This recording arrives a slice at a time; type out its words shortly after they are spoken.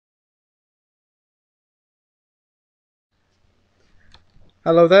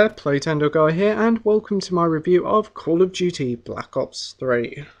Hello there, Playtendo Guy here, and welcome to my review of Call of Duty Black Ops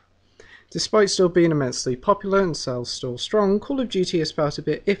 3. Despite still being immensely popular and sales still strong, Call of Duty has felt a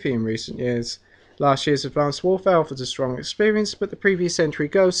bit iffy in recent years. Last year's Advanced Warfare offers a strong experience, but the previous entry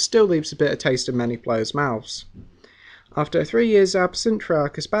Ghost still leaves a bitter taste in many players' mouths. After 3 years absent,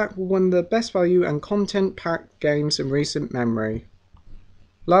 Treyarch is back with one of the best value and content-packed games in recent memory.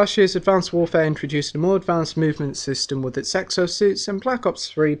 Last year's Advanced Warfare introduced a more advanced movement system with its exosuits, and Black Ops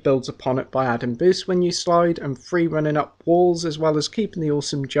 3 builds upon it by adding boosts when you slide and free running up walls, as well as keeping the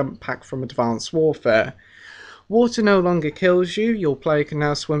awesome jump pack from Advanced Warfare. Water no longer kills you, your player can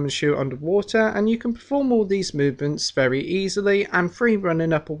now swim and shoot underwater, and you can perform all these movements very easily, and free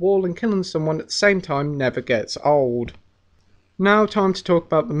running up a wall and killing someone at the same time never gets old. Now time to talk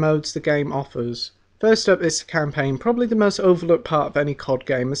about the modes the game offers. First up is the campaign, probably the most overlooked part of any COD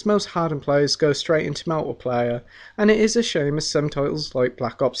game, as most hardened players go straight into multiplayer, and it is a shame as some titles like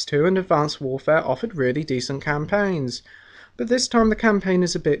Black Ops 2 and Advanced Warfare offered really decent campaigns. But this time the campaign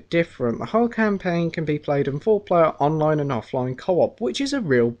is a bit different. The whole campaign can be played in 4-player online and offline co-op, which is a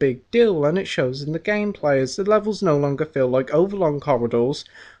real big deal, and it shows in the gameplay as the levels no longer feel like overlong corridors,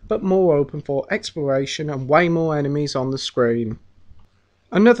 but more open for exploration and way more enemies on the screen.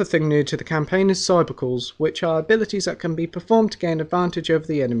 Another thing new to the campaign is cybercalls, which are abilities that can be performed to gain advantage over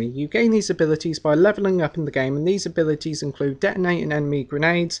the enemy. You gain these abilities by leveling up in the game, and these abilities include detonating enemy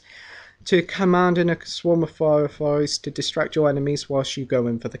grenades, to commanding a swarm of fireflies to distract your enemies whilst you go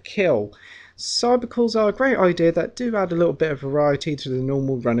in for the kill. Cybercalls are a great idea that do add a little bit of variety to the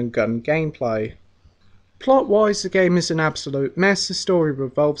normal run and gun gameplay. Plot-wise, the game is an absolute mess. The story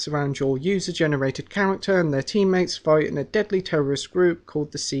revolves around your user-generated character and their teammates fighting a deadly terrorist group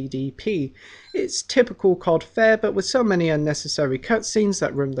called the CDP. It's typical COD fare, but with so many unnecessary cutscenes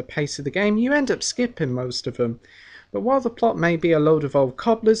that ruin the pace of the game, you end up skipping most of them. But while the plot may be a load of old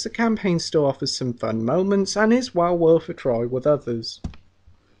cobblers, the campaign still offers some fun moments and is well worth a try with others.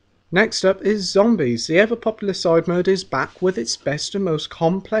 Next up is Zombies. The ever-popular side mode is back with its best and most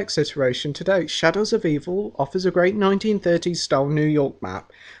complex iteration to date. Shadows of Evil offers a great 1930s style New York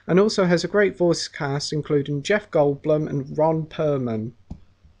map, and also has a great voice cast including Jeff Goldblum and Ron Perlman.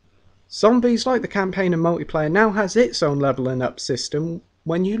 Zombies, like the campaign and multiplayer, now has its own leveling up system.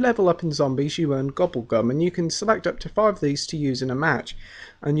 When you level up in Zombies, you earn Gobblegum, and you can select up to 5 of these to use in a match,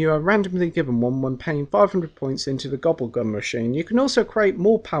 and you are randomly given one when paying 500 points into the Gobblegum machine. You can also create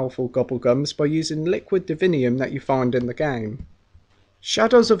more powerful Gobblegums by using liquid divinium that you find in the game.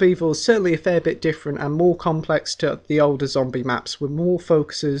 Shadows of Evil is certainly a fair bit different and more complex to the older zombie maps, with more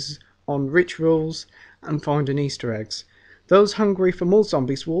focuses on rituals and finding Easter eggs. Those hungry for more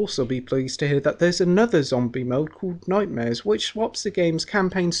zombies will also be pleased to hear that there's another zombie mode called Nightmares, which swaps the game's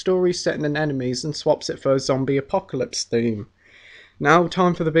campaign story setting and enemies and swaps it for a zombie apocalypse theme. Now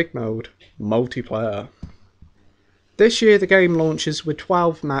time for the big mode, multiplayer. This year the game launches with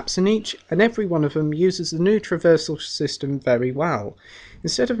 12 maps, and each and every one of them uses the new traversal system very well.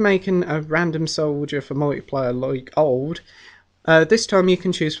 Instead of making a random soldier for multiplayer like old, this time you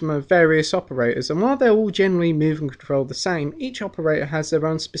can choose from various operators, and while they're all generally move and control the same, each operator has their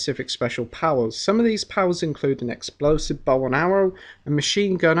own specific special powers. Some of these powers include an explosive bow and arrow, a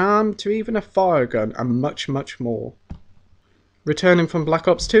machine gun arm, to even a fire gun, and much more. Returning from Black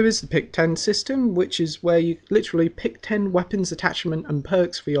Ops 2 is the Pick 10 system, which is where you literally pick 10 weapons, attachment and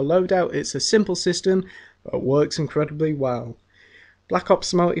perks for your loadout. It's a simple system, but works incredibly well. Black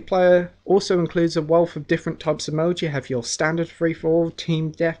Ops multiplayer also includes a wealth of different types of modes. You have your standard free-for-all,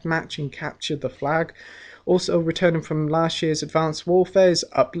 team deathmatch and capture the flag. Also returning from last year's Advanced Warfare is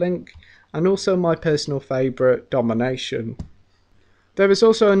Uplink, and also my personal favourite, Domination. There is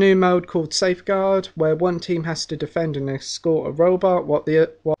also a new mode called Safeguard, where one team has to defend and escort a robot while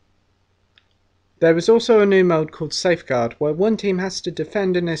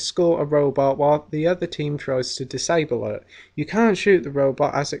the other team tries to disable it. You can't shoot the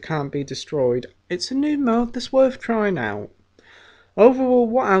robot as it can't be destroyed. It's a new mode that's worth trying out. Overall,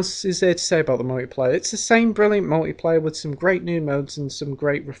 what else is there to say about the multiplayer? It's the same brilliant multiplayer with some great new modes and some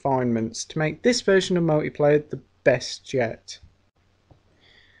great refinements to make this version of multiplayer the best yet.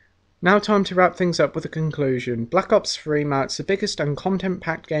 Now time to wrap things up with a conclusion. Black Ops 3 marks the biggest and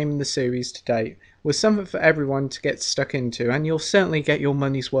content-packed game in the series to date, with something for everyone to get stuck into, and you'll certainly get your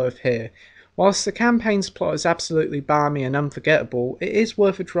money's worth here. Whilst the campaign's plot is absolutely balmy and unforgettable, it is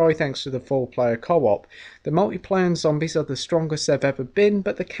worth a try thanks to the 4-player co-op. The multiplayer and zombies are the strongest they've ever been,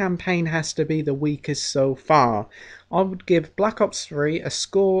 but the campaign has to be the weakest so far. I would give Black Ops 3 a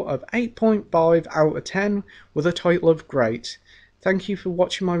score of 8.5 out of 10 with a title of great. Thank you for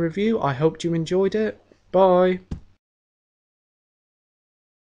watching my review. I hope you enjoyed it. Bye.